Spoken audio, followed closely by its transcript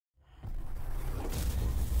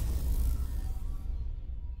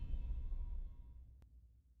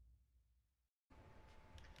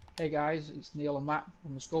Hey guys, it's Neil and Matt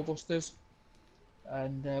from the Skullbusters,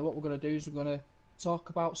 and what we're going to do is we're going to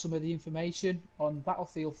talk about some of the information on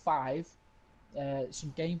Battlefield 5,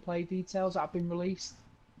 some gameplay details that have been released.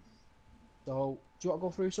 So, do you want to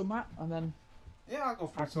go through some, Matt, and then Yeah, I'll go I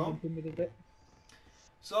through can some. jump in with a bit?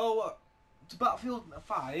 So, to Battlefield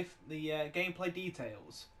 5, the gameplay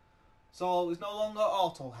details. So, there's no longer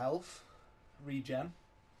auto health regen.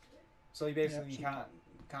 So you Yeah, basically so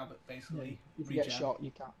can't basically if you regen. get shot, you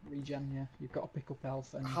can't regen. Yeah, you've got to pick up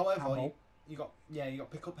health and However, ammo. you got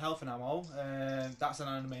pick up health and ammo. That's an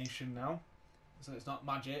animation now, so it's not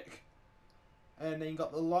magic. And then you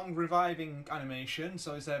got the long reviving animation.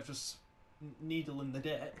 So instead of just needling the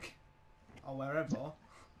dick or wherever,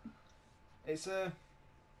 it's a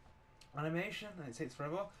animation and it takes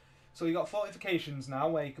forever. So you got fortifications now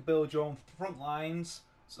where you can build your own front lines,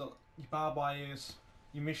 so your barbed wires,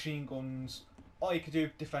 your machine guns, or you could do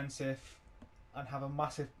defensive and have a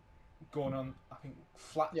massive gun on, I think,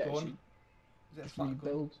 flat Yeah, gun. Is it a just flat gun?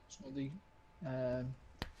 rebuild some of the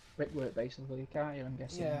brickwork basically, can't you? I'm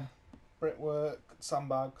guessing. Yeah, brickwork,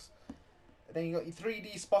 sandbags. And then you got your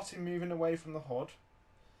 3D spotting moving away from the hood.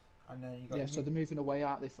 And then you got Yeah, so they're moving away,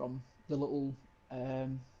 aren't they, from the little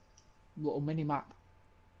mini map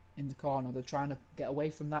in the corner. They're trying to get away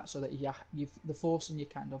from that so that they're forcing you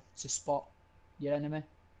kind of to spot your enemy.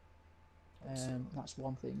 That's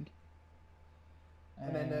one thing.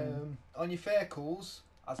 And then on your vehicles,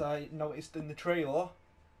 as I noticed in the trailer,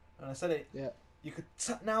 and I said it, yeah, you could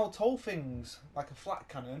now tow things like a flat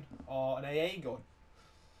cannon or an AA gun.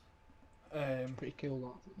 pretty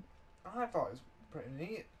cool. That. I thought it was pretty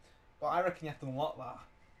neat, but I reckon you have to unlock that.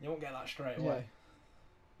 You won't get that straight away.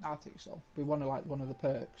 I think so. Be one of the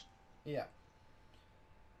perks. Yeah.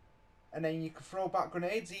 And then you can throw back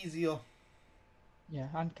grenades easier. Yeah,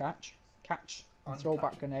 and catch, and And throw catch.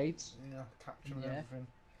 back grenades. Yeah, capture and everything.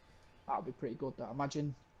 That'd be pretty good. That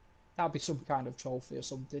imagine that'd be some kind of trophy or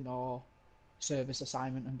something, or service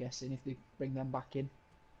assignment. I'm guessing if they bring them back in,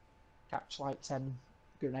 catch like 10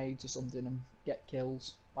 grenades or something and get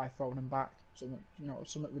kills by throwing them back.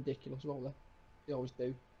 Something ridiculous, won't they? They always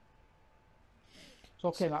do. So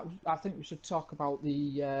okay, Matt, I think we should talk about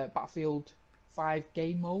the Battlefield 5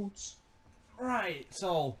 game modes. Right,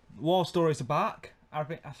 so war stories are back. I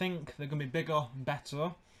think they're gonna be bigger and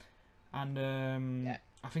better, and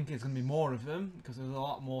I think there's gonna be more of them because there's a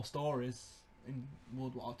lot more stories in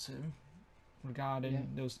World War II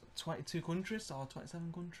regarding there was 22 countries or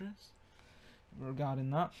 27 countries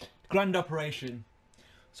regarding that grand operation.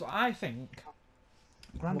 So I think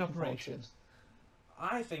grand operation.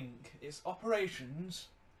 I think it's operations,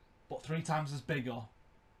 but 3 times as bigger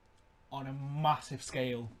on a massive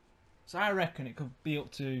scale. So I reckon it could be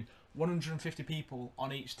up to 150 people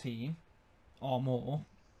on each team, or more.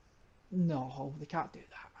 No, they can't do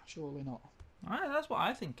that. Surely not. That's what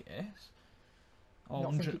I think it is. I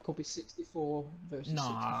don't think it could be 64 versus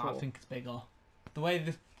 64. I think it's bigger. The way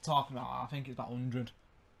they're talking about it, I think it's about 100.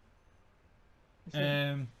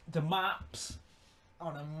 The maps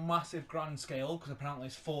on a massive grand scale, because apparently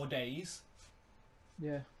it's 4 days.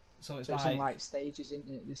 Yeah. So it's in like stages, isn't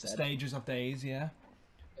it? They said. Stages of days, yeah.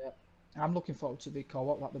 Yeah. I'm looking forward to the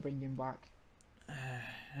co-op that they're bringing back.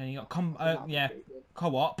 And you got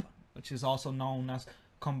co-op, which is also known as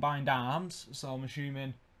combined arms. So I'm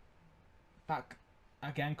assuming that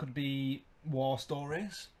again could be war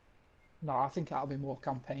stories. No, I think that'll be more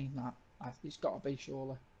campaign. It's got to be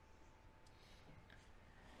surely.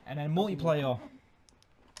 And then multiplayer.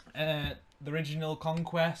 The original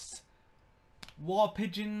Conquest, War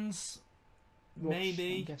Pigeons, Rush,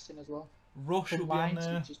 maybe. I'm guessing as well. Rush will be on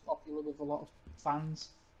there. Which is popular with a lot of fans.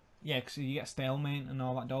 Yeah, because you get stalemate and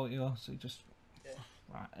all that, don't you? So you just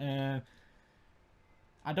right.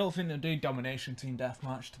 I don't think they'll do domination team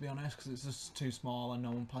deathmatch, to be honest, because it's just too small and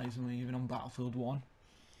no one plays them even on Battlefield 1.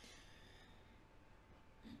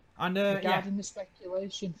 And regarding the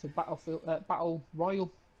speculation for Battle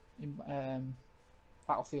Royal in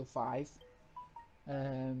Battlefield 5,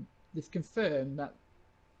 they've confirmed that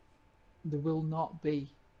there will not be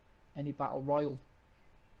any Battle Royal,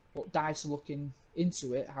 but DICE are looking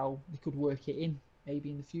into it, how they could work it in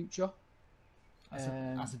maybe in the future as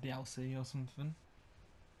a DLC or something.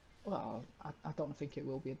 Well, I don't think it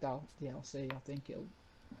will be a DLC. I think it'll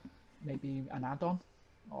maybe an add-on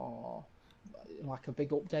or like a big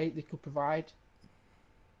update they could provide,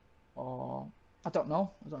 or I don't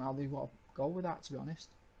know how they want to go with that, to be honest.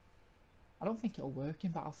 I don't think it'll work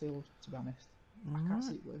in Battlefield, to be honest. I can't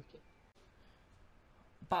see it working.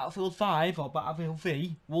 Battlefield 5 or Battlefield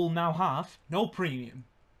V will now have no premium.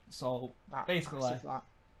 So basically,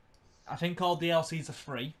 I think all DLCs are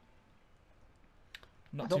free.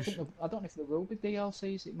 I Not too don't think sure. I don't know if there will be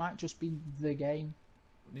DLCs. It might just be the game.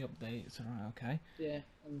 The updates, right? Okay. Yeah,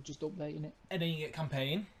 and just updating it. And then you get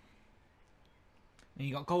campaign. And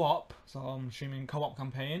you got co-op, so I'm assuming co-op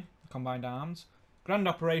campaign, combined arms. Grand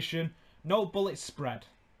operation, no bullets spread.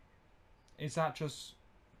 Is that just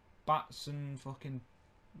bats and fucking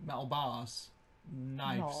metal bars?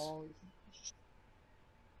 Knives? No,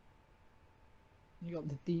 you got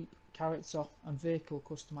the deep character and vehicle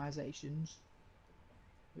customizations,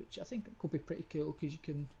 which I think could be pretty cool because you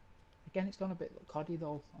can. Again, it's gone a bit coddy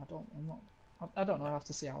though. I'm not. I don't know. I have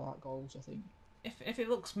to see how that goes. I think If it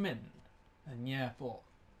looks mint, then yeah, but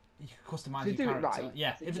you can if customize they your do it character. right, Yeah,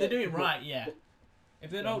 I think if yeah, they do it it could look, right, yeah. If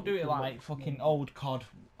they yeah, don't do it it could look like fucking mint. old COD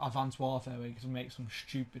Advanced Warfare, where you can make some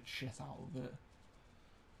stupid shit out of it.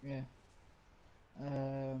 Yeah.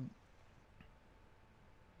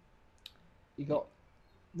 You got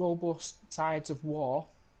robust Tides of War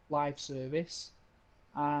live service,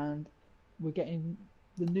 and we're getting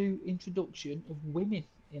the new introduction of women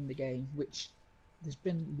in the game, which there's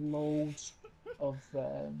been loads of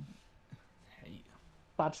Hey,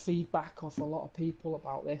 bad feedback off a lot of people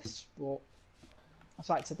about this. But it's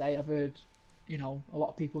like today, I've heard, a lot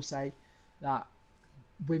of people say that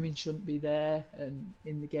women shouldn't be there, and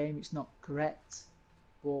in the game it's not correct.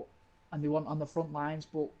 But and they want on the front lines,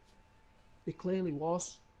 but they clearly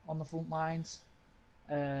was on the front lines.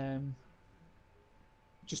 Um,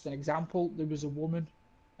 just an example, there was a woman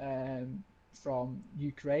from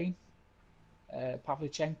Ukraine,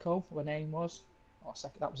 Pavlichenko, her name was, or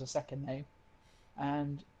that was a second name,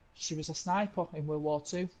 and she was a sniper in World War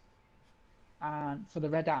Two, and for the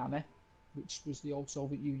Red Army, which was the old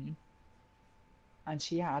Soviet Union, and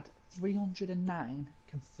she had 309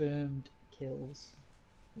 confirmed kills,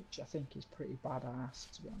 which I think is pretty badass,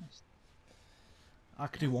 to be honest. I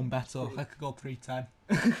could do one better. Pretty... I could go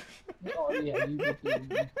 310. Oh yeah, you would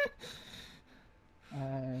do.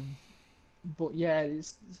 But yeah,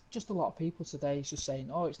 it's just a lot of people today is just saying,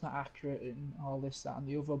 oh, it's not accurate and all this, that, and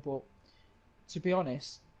the other. But to be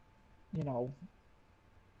honest, you know,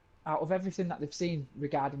 out of everything that they've seen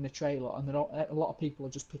regarding the trailer, and a lot of people are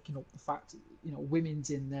just picking up the fact, women's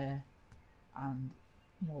in there, and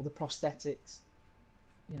the prosthetics,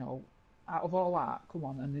 out of all that, come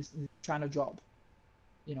on, and they're trying to drop,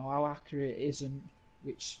 how accurate it isn't,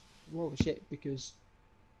 which holy shit, because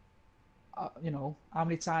how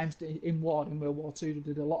many times in World War Two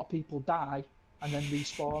did a lot of people die and then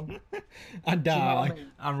respawn? And Do you know what die I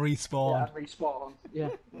mean? and Yeah, respawn. and respawn. Yeah,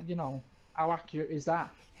 how accurate is that?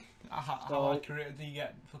 How accurate do you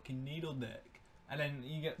get fucking needle dick? And then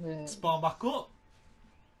you get Yeah. spawned back up.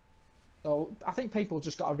 So I think people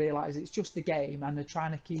just got to realise it's just a game, and they're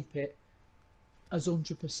trying to keep it as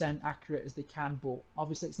 100% accurate as they can. But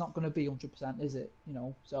obviously, it's not going to be 100%, is it?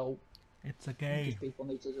 So It's a I think game. just people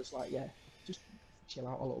need to just chill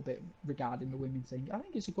out a little bit regarding the women thing. I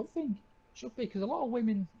think it's a good thing. Should be, because a lot of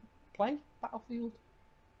women play Battlefield.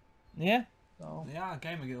 Yeah. So There are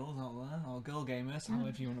gamer girls out there, or girl gamers, yeah.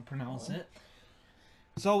 however you want to pronounce it.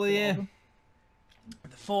 So the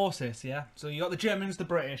forces, yeah. So you got the Germans, the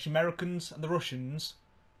British, Americans, and the Russians.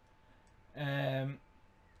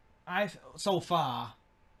 So far,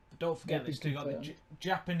 but don't forget this. You got the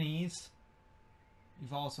Japanese.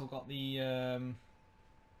 You've also got the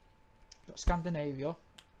got Scandinavia.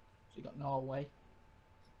 So you got Norway.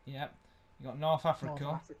 yeah. You got North Africa.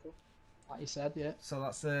 North Africa, like you said, yeah. So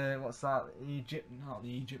that's what's that? Egypt, not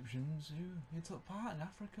the Egyptians. Who took part in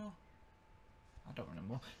Africa? I don't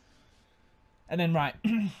remember. And then right,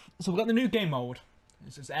 so we've got the new game mode.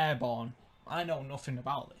 This is Airborne. I know nothing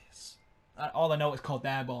about this. All I know is called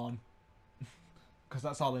Airborne, because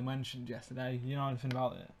that's all they mentioned yesterday. You know anything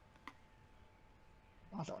about it?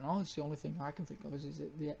 I don't know. It's the only thing I can think of. Is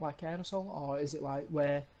it like aerosol, or is it like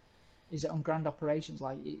where? Is it on grand operations?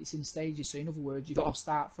 Like it's in stages. So in other words, you've got to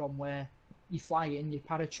start from where you fly in, your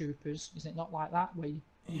paratroopers. Is it not like that? Where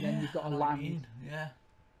then you've got to land. Yeah.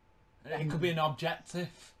 It could be an objective.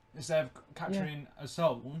 Instead of capturing a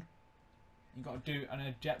zone, you've got to do an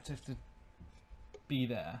objective to be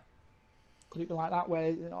there. Could it be like that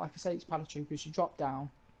where, like I say, it's paratroopers, you drop down,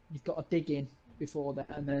 you've got to dig in before that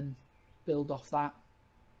and then build off that.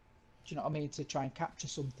 Do you know what I mean? To try and capture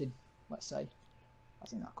something, let's say. I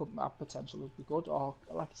think that potential would be good. Or,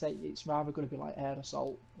 like I say, it's rather going to be like air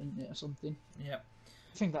assault, isn't it, or something. Yep.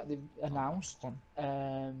 I think that they've announced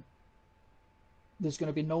there's going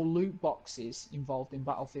to be no loot boxes involved in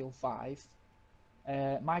Battlefield 5.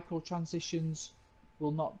 Microtransitions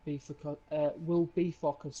will be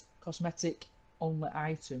for cosmetic only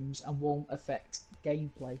items and won't affect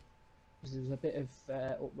gameplay. Because there was a bit of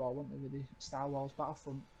uproar, wasn't there, with the Star Wars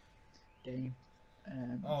Battlefront game.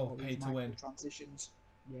 Oh, for pay these to micro win. transitions.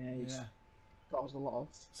 Yeah, he's Yeah. got us a lot of.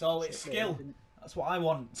 So it's shit really, skill. didn't That's what I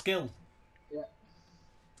want. Skill. it? Yeah.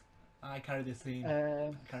 I carry this team.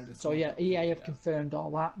 I carry this So squad. yeah, EA have confirmed all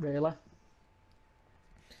that really.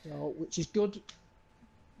 So which is good.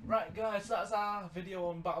 Right, guys, that's our video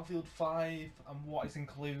on Battlefield 5 and what is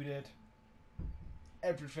included.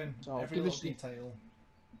 Everything, So every give little us detail.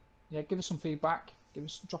 give us some feedback.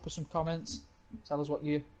 Drop us some comments. Tell us what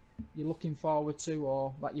you're looking forward to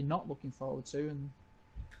or that you're not looking forward to, and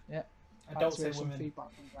yeah, And don't say some women.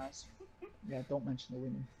 feedback from guys. Yeah, don't mention the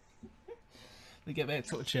women. They get a bit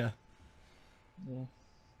touchy. Yeah.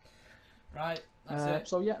 Right, that's it.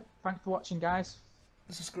 So yeah, thanks for watching, guys.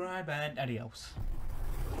 Subscribe and adios.